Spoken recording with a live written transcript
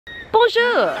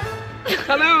Bonjour!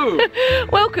 Hello!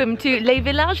 Welcome to Les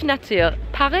Villages Nature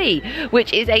Paris,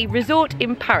 which is a resort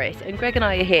in Paris. And Greg and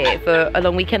I are here for a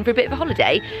long weekend for a bit of a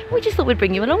holiday. We just thought we'd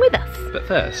bring you along with us. But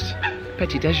first,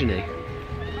 petit déjeuner.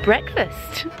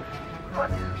 Breakfast.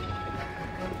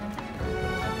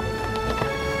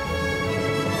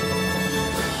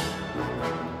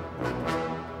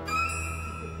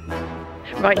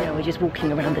 Right now we're just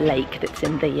walking around the lake that's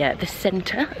in the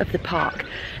centre of the park,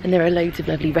 and there are loads of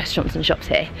lovely restaurants and shops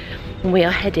here. And we are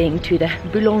heading to the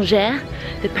boulangère,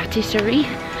 the pâtisserie,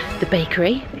 the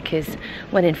bakery, because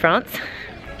when in France,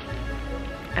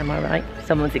 am I right?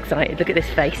 Someone's excited. Look at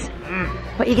this face.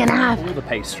 What are you gonna have? All the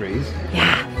pastries.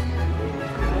 Yeah.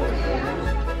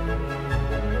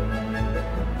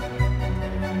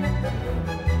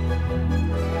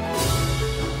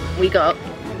 We got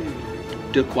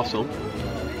Deux croissants.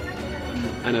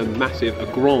 And a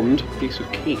grande piece of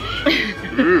quiche.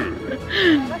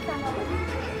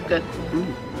 Good.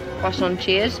 Croissant,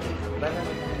 cheers.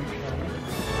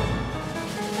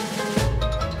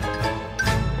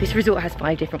 This resort has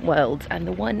 5 different worlds, and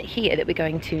the one here that we're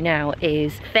going to now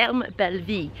is Ferme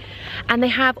Belleville, and they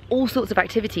have all sorts of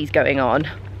activities going on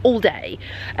all day.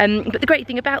 But the great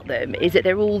thing about them is that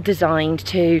they're all designed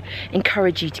to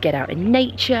encourage you to get out in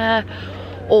nature,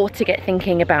 or to get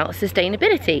thinking about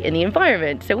sustainability in the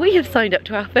environment. So we have signed up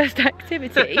to our first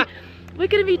activity. We're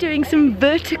going to be doing some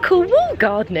vertical wall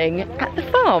gardening at the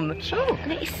farm. Sure.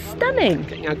 And it is stunning.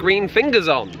 Getting our green fingers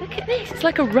on. Look at this, it's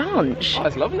like a ranch. Oh,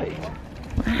 it's lovely.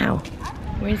 Wow.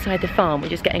 We're inside the farm, we're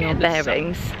just getting our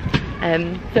bearings.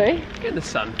 Sorry? Get in the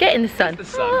sun. Get in the sun. Get in the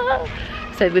sun. Ah.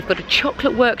 So we've got a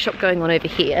chocolate workshop going on over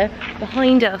here.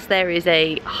 Behind us there is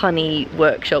a honey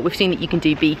workshop. We've seen that you can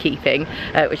do beekeeping,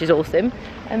 which is awesome.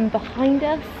 And behind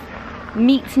us,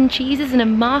 meats and cheeses and a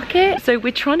market. So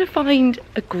we're trying to find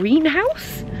a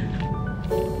greenhouse.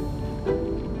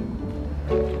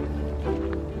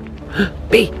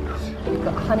 Bee! We've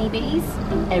got honeybees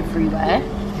everywhere.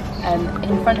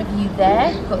 In front of you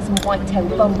there, we've got some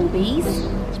white-tailed bumblebees.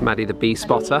 It's Maddie the bee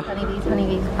spotter. Honeybees,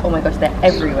 honeybees. Oh my gosh, they're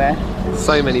everywhere.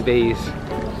 So many bees.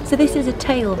 So this is a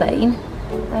tail vane,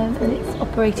 and it's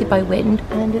operated by wind,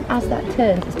 and as that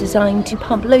turns, it's designed to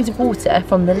pump loads of water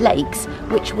from the lakes,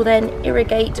 which will then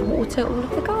irrigate water all of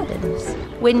the gardens.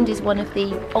 Wind is one of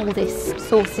the oldest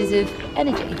sources of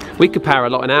energy. We could power a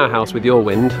lot in our house with your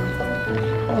wind.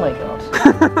 Oh my god.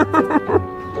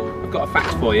 I've got a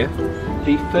fact for you.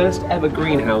 The first ever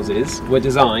greenhouses were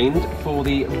designed for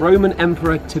the Roman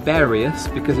Emperor Tiberius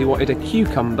because he wanted a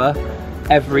cucumber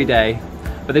every day.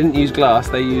 But they didn't use glass,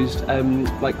 they used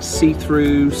like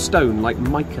see-through stone, like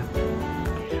mica.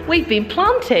 We've been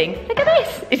planting. Look at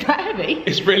this. Is that heavy?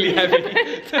 It's really heavy.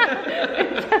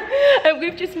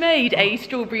 We've just made a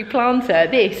strawberry planter.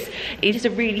 This is just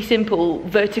a really simple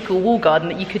vertical wall garden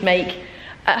that you could make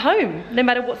at home, no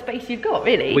matter what space you've got,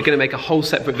 really. We're going to make a whole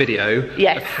separate video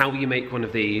yes. of how you make one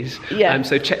of these. Yeah.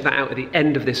 So check that out at the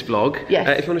end of this vlog.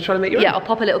 Yes. If you want to try to make your own. Yeah, I'll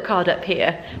pop a little card up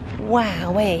here.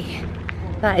 Wowee.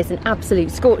 That is an absolute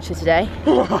scorcher today.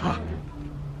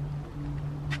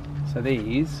 So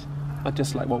these are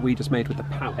just like what we just made with the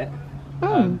palette.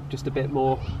 Just a bit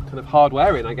more kind of hard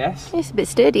wearing, I guess. It's a bit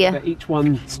sturdier. But each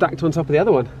one stacked on top of the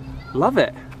other one. Love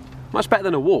it. Much better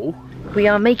than a wall. We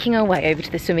are making our way over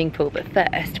to the swimming pool, but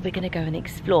first we're going to go and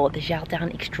explore the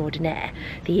Jardin Extraordinaire,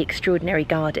 the extraordinary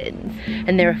gardens.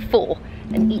 And there are 4,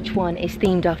 and each one is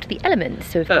themed after the elements.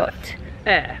 So we've got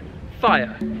air,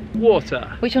 fire,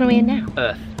 water. Which one are we in now?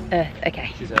 Earth. Earth,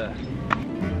 okay. This is Earth.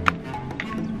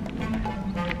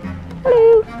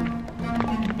 Hello!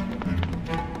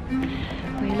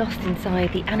 We're lost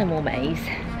inside the animal maze,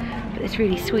 but it's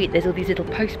really sweet. There's all these little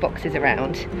post boxes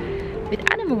around with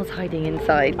animals hiding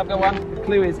inside. I've got one. The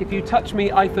clue is, if you touch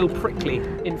me, I feel prickly.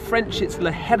 In French, it's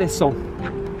le hérisson.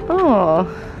 Oh,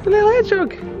 A little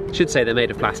hedgehog. Should say they're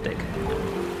made of plastic.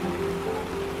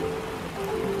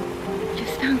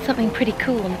 just found something pretty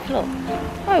cool on the floor.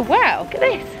 Oh wow, look at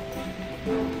this.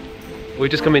 We've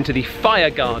just come into the fire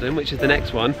garden, which is the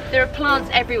next one. There are plants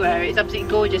everywhere. It's absolutely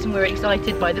gorgeous, and we're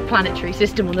excited by the planetary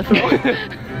system on the floor.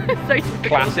 So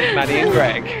Classic Maddie and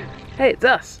Greg. Hey, it's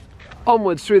us.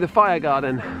 Onwards through the fire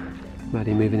garden.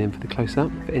 Maddie moving in for the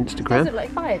close-up for It does Instagram. look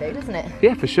like fire though, doesn't it?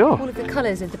 Yeah, for sure. All of the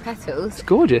colours of the petals. It's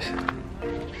gorgeous.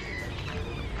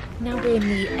 Now we're in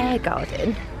the air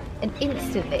garden, and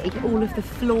instantly all of the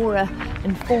flora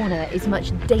and fauna is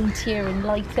much daintier and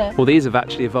lighter. Well, these have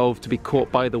actually evolved to be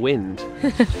caught by the wind.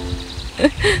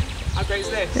 How great is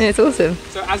this? Yeah, it's awesome.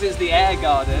 So as is the air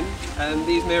garden,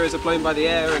 these mirrors are blown by the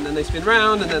air and then they spin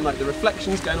round and then like the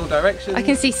reflections go in all directions. I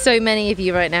can see so many of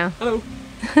you right now. Hello.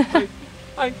 Hi.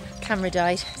 Hi. Camera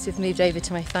died, so we've moved over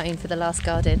to my phone for the last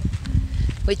garden,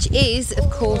 which is, of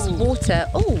course, water.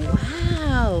 Oh,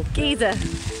 wow! Geyser.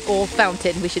 Or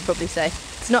fountain, we should probably say.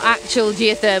 It's not actual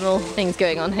geothermal things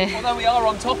going on here. Although we are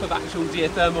on top of actual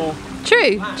geothermal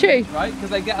plants, True. right? Because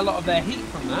they get a lot of their heat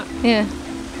from that. Yeah.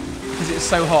 Because it's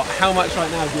so hot. How much right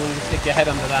now do you want to stick your head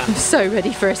under that? I'm so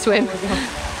ready for a swim.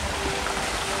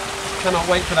 Cannot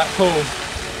wait for that pool.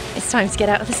 It's time to get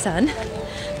out of the sun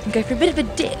and go for a bit of a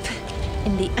dip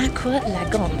in the Aqua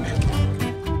Lagon.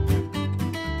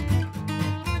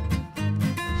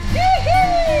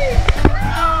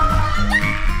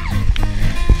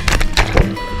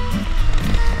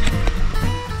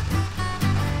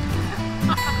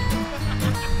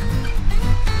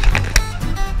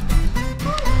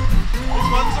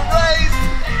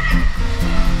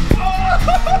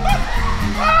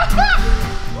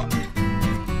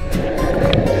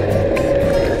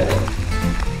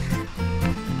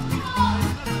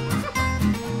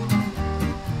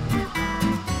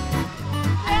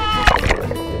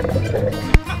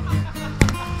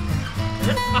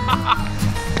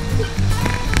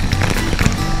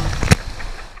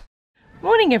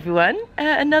 Morning everyone,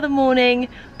 another morning,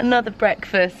 another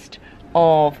breakfast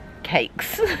of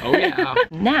cakes. Oh yeah.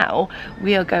 Now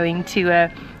we are going to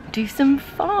do some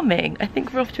farming. I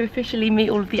think we're off to officially meet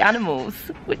all of the animals,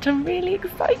 which I'm really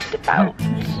excited about.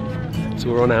 So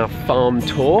we're on our farm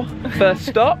tour. First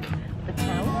stop, The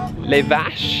cows? les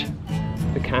vaches,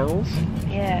 the cows.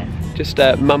 Yeah. Just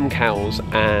mum cows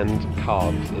and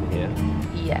calves in here.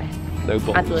 Yes. No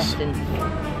bulls. Adolescents.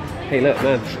 Hey look,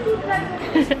 man.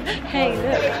 Hey,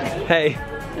 look. Hey.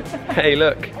 Hey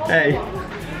look. Hey.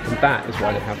 And that is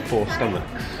why they have 4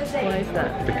 stomachs. Why is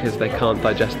that? Because they can't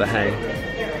digest the hay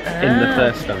in the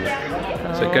first stomach.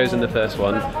 So it goes in the first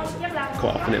one,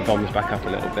 quite often it bombs back up a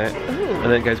little bit, and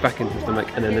then it goes back into the stomach,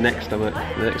 and then the next stomach,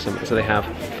 and the next stomach. So they have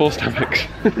 4 stomachs.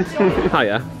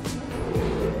 Hiya.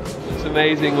 It's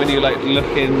amazing when you like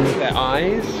look in their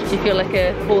eyes. Do you feel like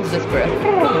a horse whisperer?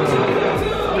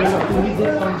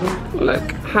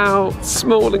 Look how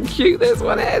small and cute this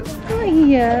one is. Oh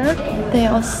yeah. They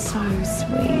are so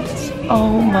sweet.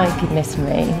 Oh my goodness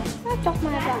me.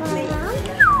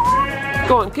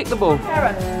 Go on, kick the ball.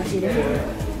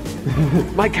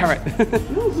 My carrot.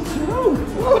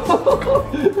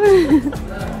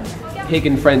 Pig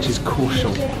in French is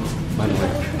cochon, by the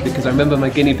way, because I remember my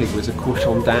guinea pig was a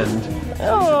cochon d'Inde.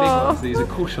 Oh. These are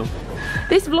cochon.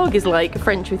 This vlog is like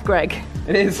French with Greg.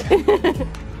 It is.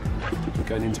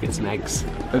 We're going in to get some eggs.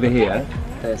 Over here,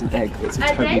 there's an egg that's a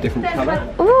totally different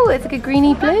colour. Oh, it's like a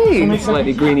greeny blue.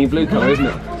 Slightly greeny blue colour, isn't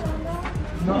it?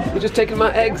 We're just taking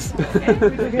my eggs.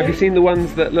 Have you seen the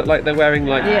ones that look like they're wearing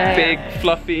like big,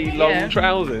 fluffy, long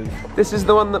trousers? This is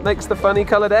the one that makes the funny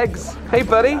coloured eggs. Hey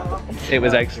buddy. It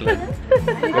was excellent.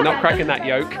 We're not cracking that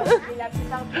yolk.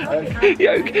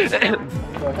 Yolk.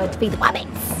 Go to feed the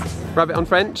rabbits. Rabbit on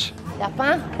French?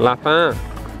 Lapin. Lapin.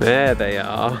 There they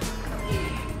are.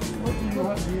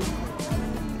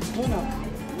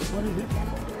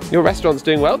 Your restaurant's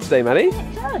doing well today, Maddie.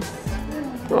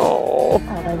 Oh.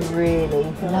 Oh, they're really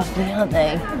lovely, aren't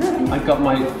they? I got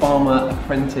my farmer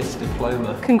apprentice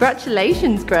diploma.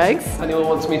 Congratulations, Greg. If anyone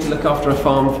wants me to look after a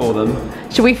farm for them,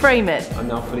 Shall we frame it? I'm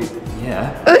now fully...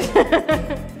 Yeah.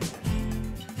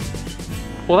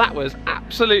 Well, that was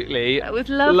absolutely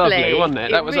lovely, wasn't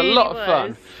it? That was really a lot of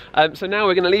fun. So now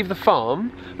we're going to leave the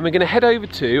farm and we're going to head over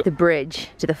to... the bridge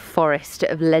to the Forest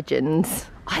of Legends.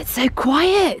 Oh, it's so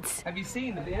quiet. Have you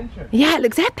seen the entrance? Yeah, it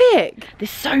looks epic.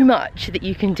 There's so much that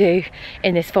you can do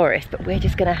in this forest, but we're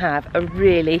just going to have a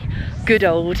really good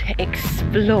old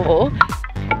explore.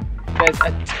 There's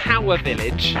a tower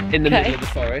village in the middle of the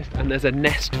forest and there's a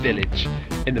nest village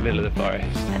in the middle of the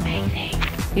forest. Amazing.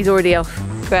 He's already off.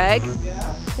 Greg,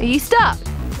 are you stuck?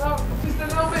 No, just a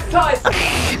little bit tight.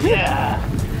 Yeah.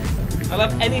 I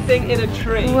love anything in a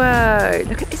tree. Whoa,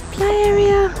 look at this play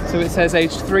area. So it says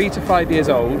aged 3 to 5 years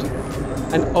old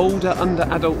and older under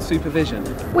adult supervision.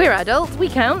 We're adults, we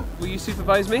count. Will you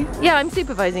supervise me? Yeah, I'm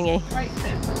supervising you. Right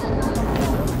then.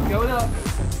 Going up.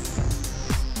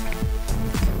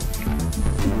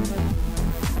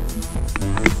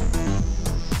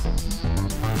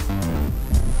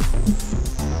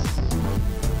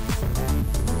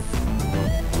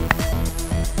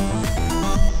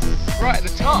 Right at the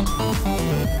top.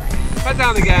 Back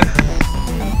down again.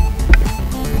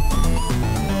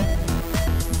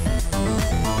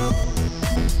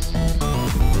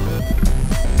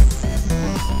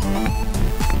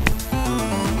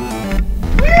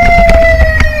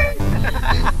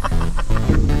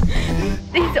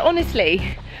 This is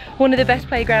honestly one of the best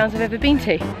playgrounds I've ever been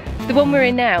to. The one we're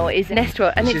in now is Nest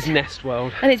World, and This is Nest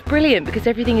World. And it's brilliant because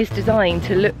everything is designed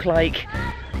to look like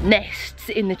nests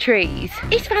in the trees.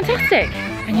 It's fantastic.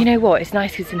 And you know what? It's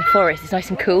nice because it's in the forest. It's nice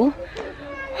and cool.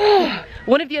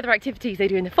 One of the other activities they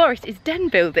do in the forest is den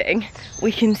building.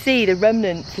 We can see the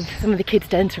remnants of some of the kids'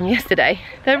 dens from yesterday.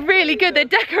 They're really good. They're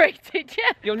decorated.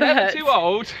 Yeah. You're never too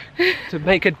old to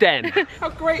make a den. How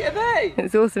great are they?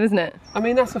 It's awesome, isn't it? I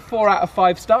mean, that's a 4 out of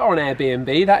 5 star on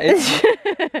Airbnb, that is.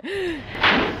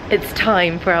 It's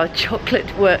time for our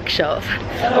chocolate workshop.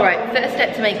 All right, first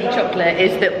step to making chocolate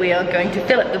is that we are going to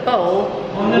fill up the bowl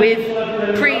with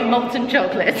pre-molten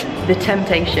chocolate. The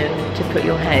temptation to put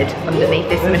your head underneath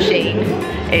this machine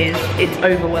it's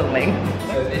overwhelming.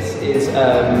 So this is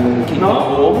keeping it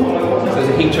warm. So there's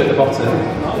a heater at the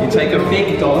bottom. You take a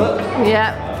big dollop.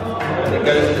 Yeah. And it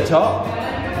goes at the top.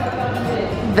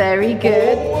 Very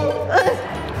good.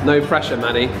 No pressure,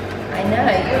 Maddie. I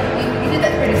know, you did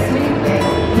that pretty smoothly.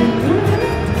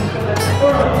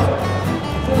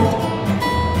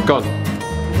 Gone.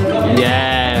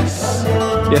 Yes.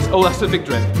 Yes, oh, that's a big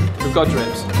drip. We've got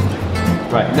drips.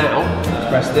 Right, now,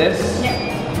 press this. Yeah.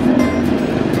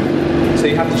 So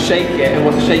you have to shake it, and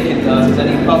what the shaking does is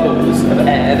any bubbles of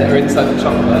air that are inside the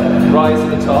chocolate rise to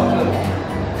the top.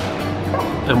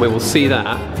 And we will see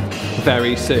that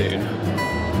very soon.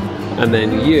 And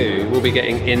then you will be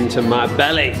getting into my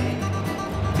belly.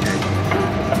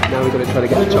 Now we're going to try to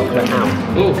get the chocolate out.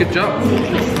 Oh, good job.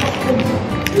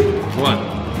 1,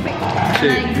 2,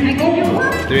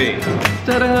 3.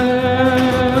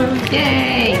 Ta-da!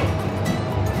 Yay!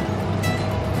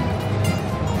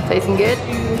 Tasting good?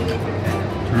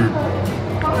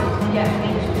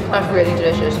 That's really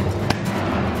delicious.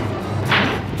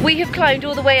 We have climbed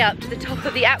all the way up to the top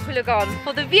of the Aqualagon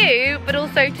for the view, but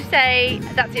also to say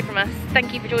that's it from us.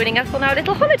 Thank you for joining us on our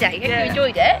little holiday. Hope you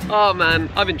enjoyed it. Oh man,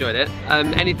 I've enjoyed it.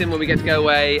 Anything where we get to go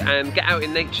away and get out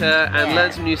in nature and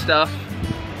learn some new stuff,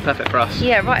 perfect for us.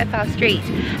 Yeah, right up our street.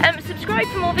 Subscribe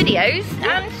for more videos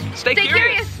and stay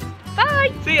curious.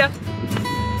 Bye. See ya.